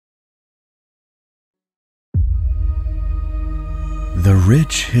The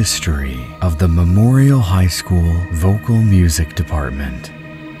rich history of the Memorial High School Vocal Music Department.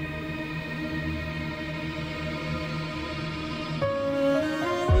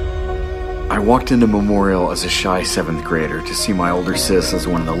 I walked into Memorial as a shy 7th grader to see my older sis as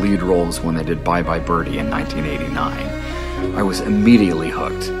one of the lead roles when they did Bye Bye Birdie in 1989. I was immediately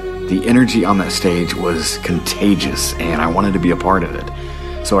hooked. The energy on that stage was contagious and I wanted to be a part of it.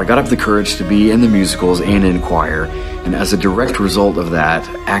 So I got up the courage to be in the musicals and in choir, and as a direct result of that,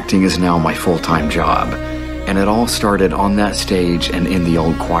 acting is now my full-time job. And it all started on that stage and in the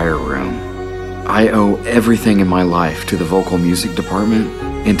old choir room. I owe everything in my life to the vocal music department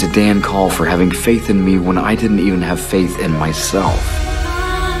and to Dan Call for having faith in me when I didn't even have faith in myself.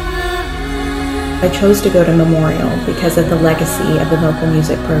 I chose to go to Memorial because of the legacy of the vocal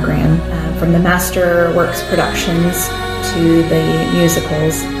music program. From the Masterworks productions to the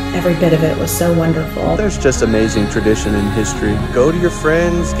musicals, every bit of it was so wonderful. There's just amazing tradition and history. Go to your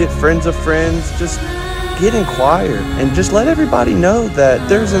friends, get friends of friends, just get in choir and just let everybody know that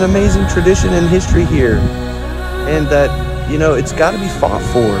there's an amazing tradition and history here and that, you know, it's got to be fought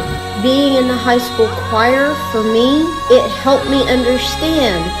for. Being in the high school choir, for me, it helped me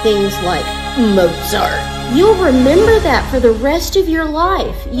understand things like Mozart. You'll remember that for the rest of your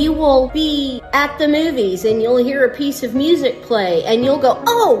life. You will be at the movies and you'll hear a piece of music play and you'll go,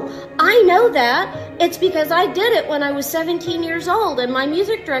 oh, I know that. It's because I did it when I was 17 years old and my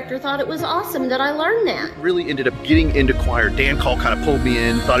music director thought it was awesome that I learned that. Really ended up getting into choir. Dan Call kind of pulled me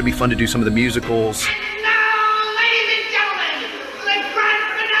in, thought it'd be fun to do some of the musicals.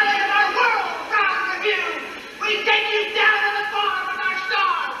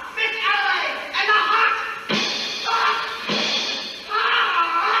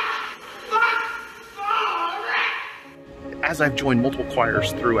 As I've joined multiple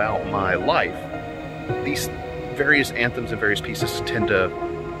choirs throughout my life, these various anthems and various pieces tend to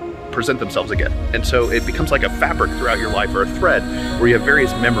present themselves again. And so it becomes like a fabric throughout your life, or a thread, where you have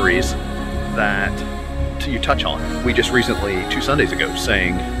various memories that you touch on. We just recently, 2 Sundays ago,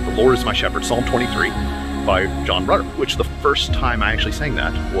 sang The Lord is My Shepherd, Psalm 23 by John Rutter, which the first time I actually sang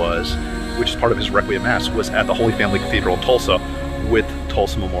that was, which is part of his Requiem Mass, was at the Holy Family Cathedral in Tulsa with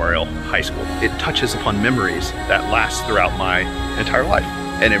Tulsa Memorial High School. It touches upon memories that last throughout my entire life.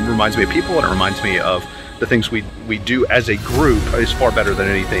 And it reminds me of people, and it reminds me of the things we do as a group is far better than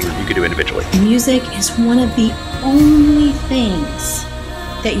anything you could do individually. Music is one of the only things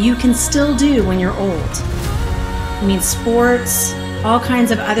that you can still do when you're old. I mean, sports, all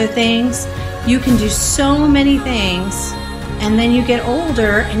kinds of other things. You can do so many things, and then you get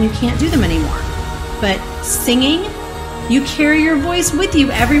older and you can't do them anymore. But singing, you carry your voice with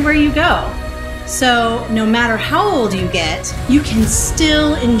you everywhere you go. So no matter how old you get, you can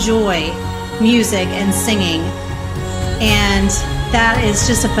still enjoy music and singing. And that is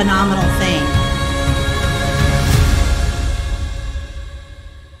just a phenomenal thing.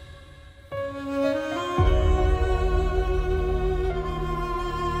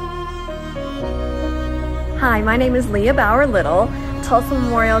 Hi, my name is Leah Bauer Little, Tulsa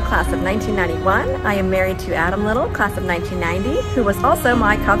Memorial class of 1991. I am married to Adam Little, class of 1990, who was also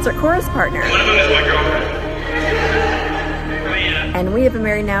my concert chorus partner. One of them is my girlfriend. And we have been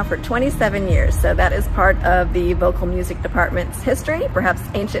married now for 27 years, so that is part of the vocal music department's history, perhaps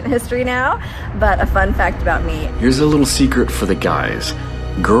ancient history now, but a fun fact about me. Here's a little secret for the guys.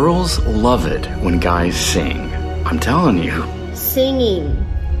 Girls love it when guys sing. I'm telling you. Singing,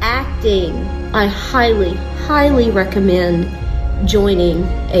 acting, I highly, highly recommend joining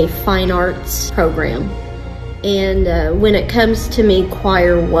a fine arts program. And when it comes to me,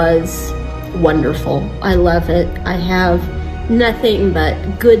 choir was wonderful. I love it. I have nothing but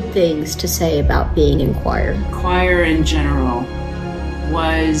good things to say about being in choir. Choir in general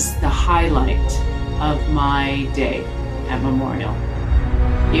was the highlight of my day at Memorial.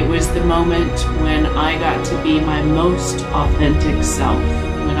 It was the moment when I got to be my most authentic self,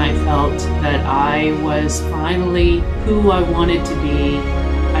 when I felt that I was finally who I wanted to be.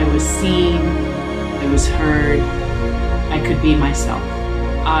 I was seen, I was heard, I could be myself.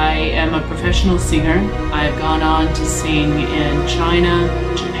 I am a professional singer. I've gone on to sing in China,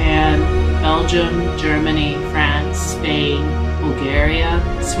 Japan, Belgium, Germany, France, Spain, Bulgaria,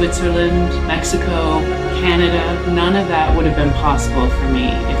 Switzerland, Mexico, Canada. None of that would have been possible for me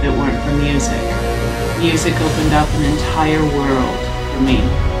if it weren't for music. Music opened up an entire world for me,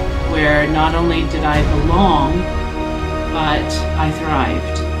 where not only did I belong, but I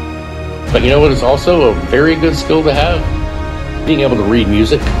thrived. But you know what is also a very good skill to have? Being able to read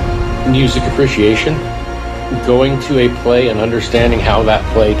music, music appreciation, going to a play and understanding how that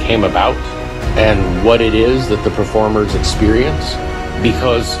play came about and what it is that the performers experience.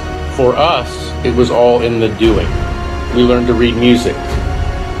 because for us, it was all in the doing. We learned to read music.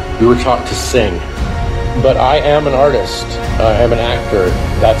 We were taught to sing. But I am an artist. I am an actor.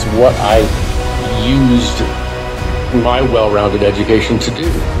 That's what I used my well-rounded education to do.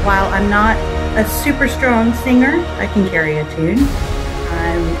 While I'm not a super strong singer, I can carry a tune.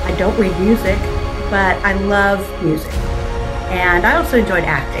 I don't read music, but I love music. And I also enjoyed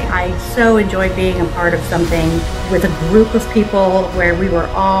acting. I so enjoyed being a part of something with a group of people where we were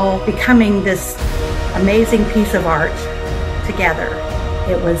all becoming this amazing piece of art together.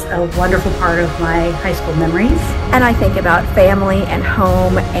 It was a wonderful part of my high school memories. And I think about family and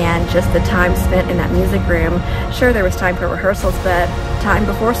home and just the time spent in that music room. Sure, there was time for rehearsals, but time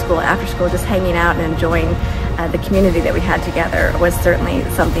before school, after school, just hanging out and enjoying the community that we had together was certainly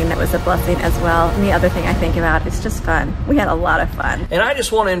something that was a blessing as well. And the other thing I think about is just fun. We had a lot of fun. And I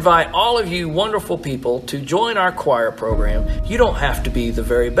just want to invite all of you wonderful people to join our choir program. You don't have to be the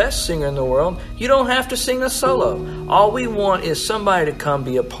very best singer in the world. You don't have to sing a solo. All we want is somebody to come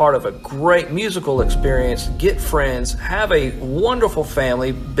be a part of a great musical experience, get friends, have a wonderful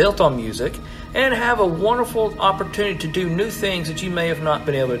family built on music, and have a wonderful opportunity to do new things that you may have not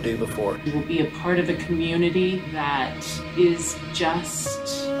been able to do before. You will be a part of a community that is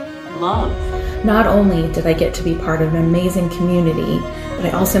just love. Not only did I get to be part of an amazing community,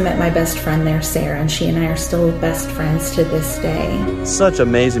 but I also met my best friend there, Sarah, and she and I are still best friends to this day. Such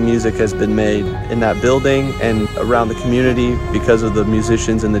amazing music has been made in that building and around the community because of the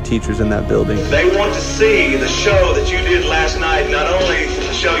musicians and the teachers in that building. They want to see the show that you did last night, not only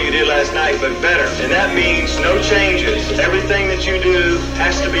the show you did last night, but better. And that means no changes. Everything that you do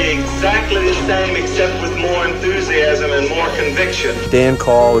has to be exactly the same except with more enthusiasm and more conviction. Dan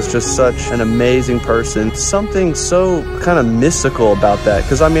Call is just such an amazing person. Something so kind of mystical about that.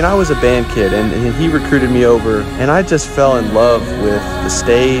 Because I mean, I was a band kid and he recruited me over and I just fell in love with the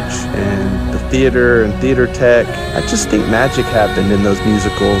stage and the theater and theater tech. I just think magic happened in those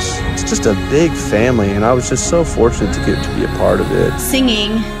musicals. It's just a big family and I was just so fortunate to get to be a part of it.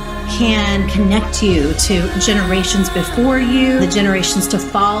 Singing can connect you to generations before you, the generations to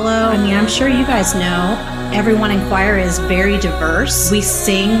follow. I mean, I'm sure you guys know everyone in choir is very diverse. We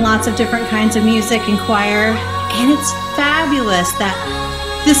sing lots of different kinds of music in choir, and it's fabulous that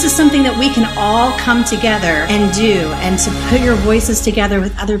this is something that we can all come together and do, and to put your voices together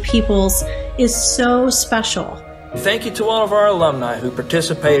with other people's is so special. Thank you to all of our alumni who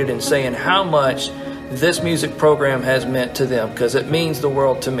participated in saying how much this music program has meant to them, because it means the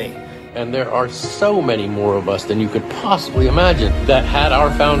world to me. And there are so many more of us than you could possibly imagine that had our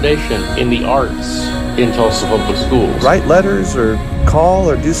foundation in the arts in Tulsa Public Schools. Write letters or call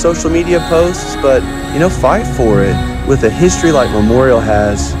or do social media posts, but, you know, fight for it. With a history like Memorial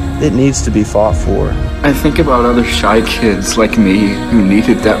has, it needs to be fought for. I think about other shy kids like me who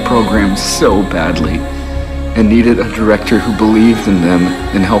needed that program so badly and needed a director who believed in them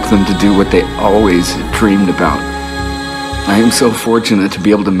and helped them to do what they always dreamed about. I am so fortunate to be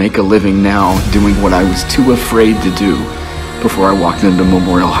able to make a living now doing what I was too afraid to do before I walked into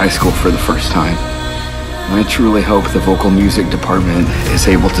Memorial High School for the first time. I truly hope the vocal music department is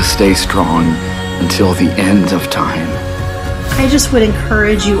able to stay strong until the end of time. I just would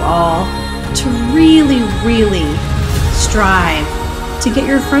encourage you all to really, really strive to get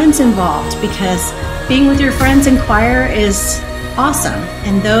your friends involved, because being with your friends in choir is awesome,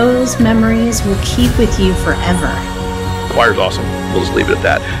 and those memories will keep with you forever. Choir's awesome. We'll just leave it at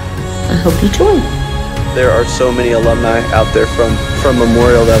that. I hope you join. There are so many alumni out there from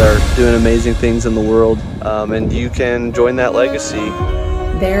Memorial that are doing amazing things in the world, and you can join that legacy.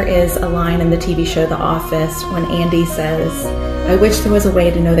 There is a line in the TV show The Office when Andy says, "I wish there was a way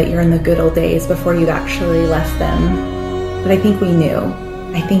to know that you're in the good old days before you actually left them." But I think we knew.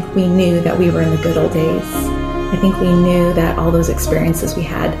 I think we knew that we were in the good old days. I think we knew that all those experiences we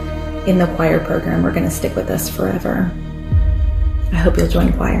had in the choir program were going to stick with us forever. I hope you'll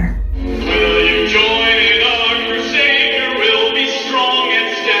join choir. Will you join in our crusade? You will be strong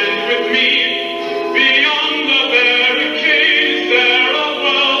and stand with me. Beyond the barricades, there are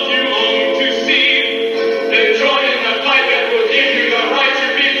worlds you long to see. Then join in the fight that will give you the right to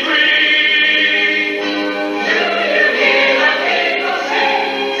be free. Do you hear the people sing?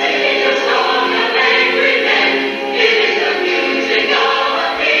 Singing a song of angry men. It is the music of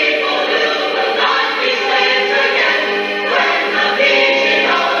a people who will not be slaves again. When the beating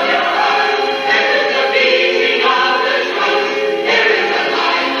of your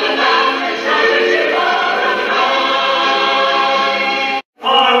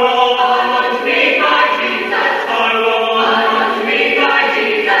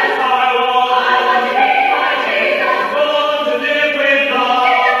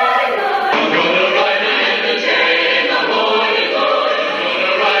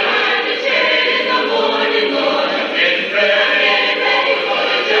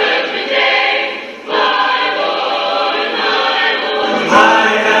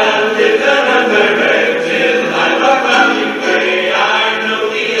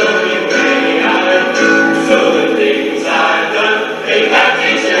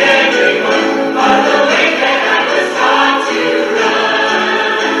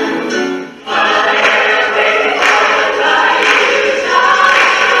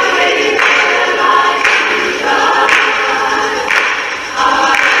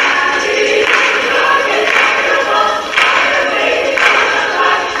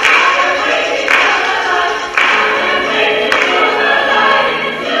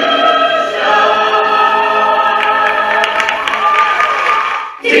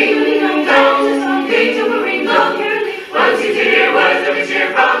cheer, words of a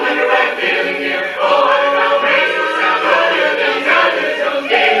cheer from underwear, feeling near. Oh, what a crowd raises the sound louder than thunder. Tones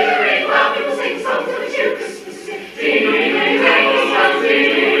gay in the ring, while people sing songs of a cheer. Christmas sing. Ding, ding, ding, ding, songs, ding,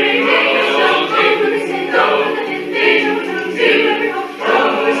 ding, ding, ding, songs, ding, ding, ding, dong, ding, ding, ding,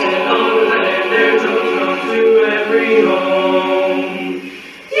 dong, listen on the land, their tones come to every home.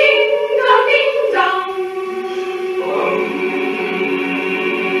 Ding dong, ding dong.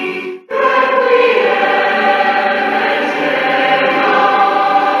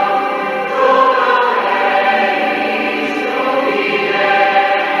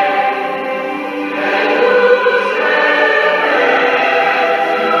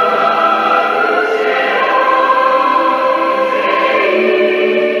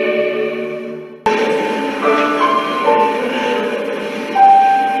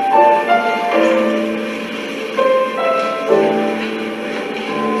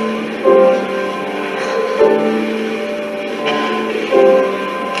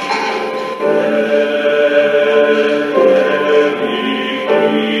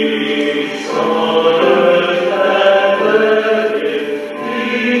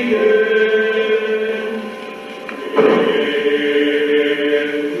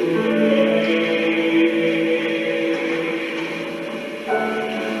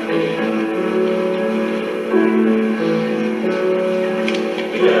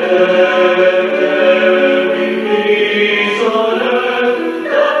 Yeah.